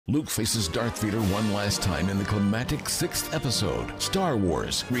Luke faces Darth Vader one last time in the climactic 6th episode, Star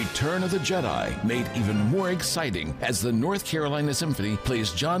Wars: Return of the Jedi, made even more exciting as the North Carolina Symphony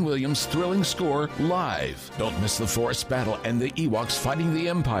plays John Williams' thrilling score live. Don't miss the Force battle and the Ewoks fighting the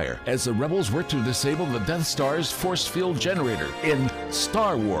Empire as the rebels work to disable the Death Star's force field generator in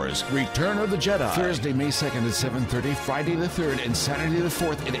Star Wars: Return of the Jedi. Thursday, May 2nd at 7:30, Friday the 3rd, and Saturday the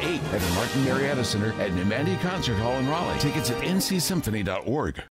 4th at 8 at the Martin Marietta Center at Numanti Concert Hall in Raleigh. Tickets at ncsymphony.org.